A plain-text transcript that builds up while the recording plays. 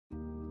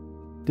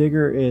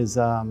Digger is,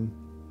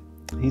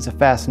 he's a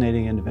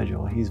fascinating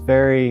individual. He's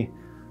very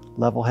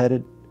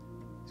level-headed,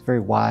 he's very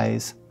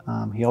wise.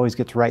 He always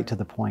gets right to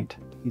the point.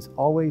 He's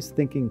always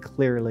thinking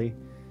clearly.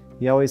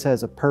 He always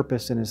has a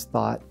purpose in his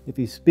thought. If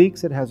he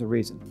speaks, it has a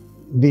reason.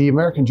 The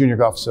American Junior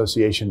Golf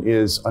Association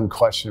is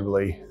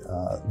unquestionably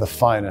the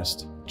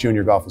finest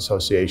junior golf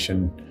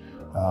association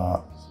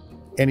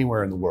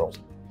anywhere in the world.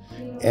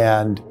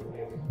 And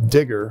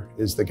Digger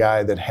is the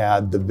guy that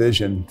had the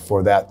vision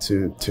for that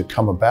to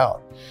come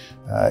about.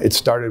 It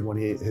started when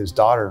his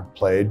daughter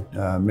played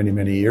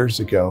many years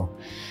ago.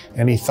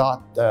 And he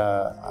thought,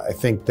 I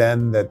think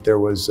then, that there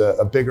was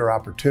a bigger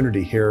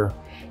opportunity here.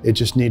 It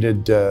just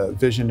needed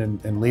vision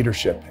and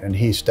leadership, and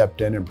he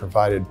stepped in and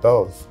provided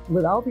both.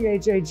 Without the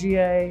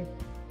HAGA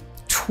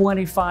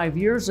 25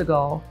 years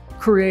ago,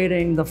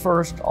 creating the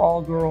first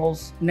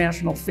all-girls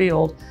national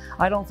field,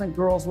 I don't think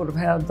girls would have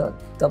had the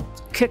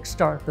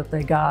kickstart that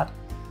they got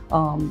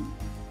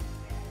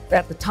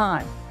at the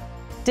time.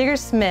 Digger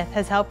Smith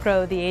has helped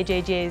grow the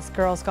HAGA's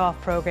girls golf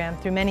program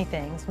through many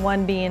things,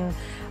 one being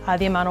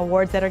the amount of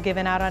awards that are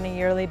given out on a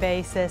yearly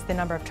basis, the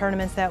number of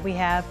tournaments that we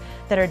have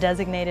that are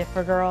designated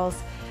for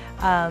girls,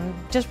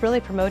 just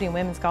really promoting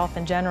women's golf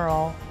in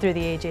general through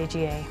the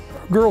HAGA.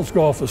 Girls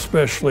golf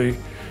especially,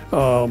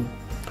 at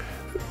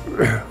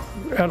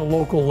a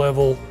local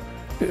level,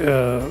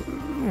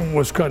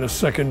 was kind of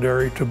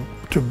secondary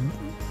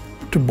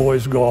to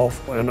boys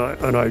golf, and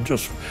I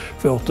just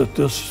felt that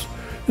this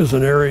is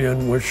an area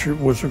in which it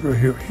was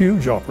a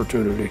huge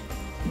opportunity.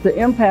 The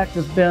impact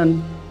has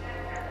been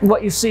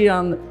what you see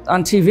on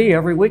TV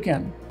every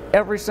weekend.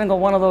 Every single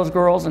one of those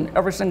girls and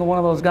every single one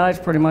of those guys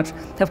pretty much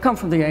have come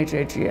from the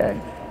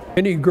HAGA.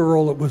 Any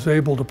girl that was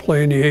able to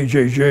play in the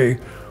HAGA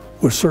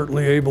was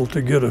certainly able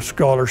to get a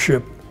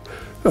scholarship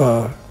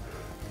to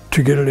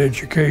get an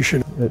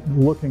education.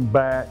 Looking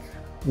back,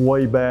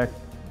 way back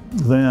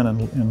then,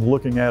 and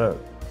looking at it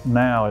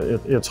now,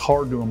 it's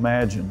hard to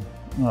imagine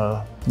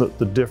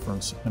the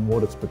difference in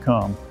what it's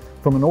become.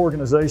 From an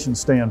organization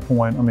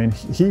standpoint, I mean,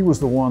 he was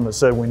the one that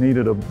said we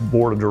needed a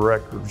board of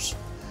directors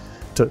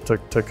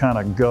to kind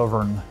of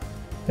govern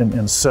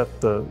and set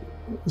the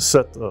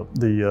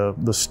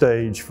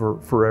stage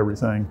for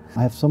everything.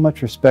 I have so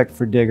much respect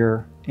for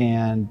Digger,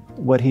 and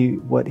what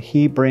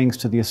he brings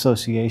to the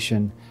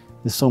association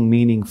is so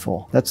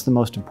meaningful. That's the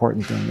most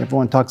important thing.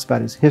 Everyone talks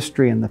about his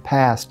history in the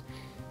past.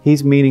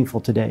 He's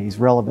meaningful today. He's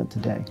relevant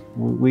today.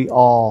 We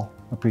all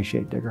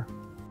appreciate Digger.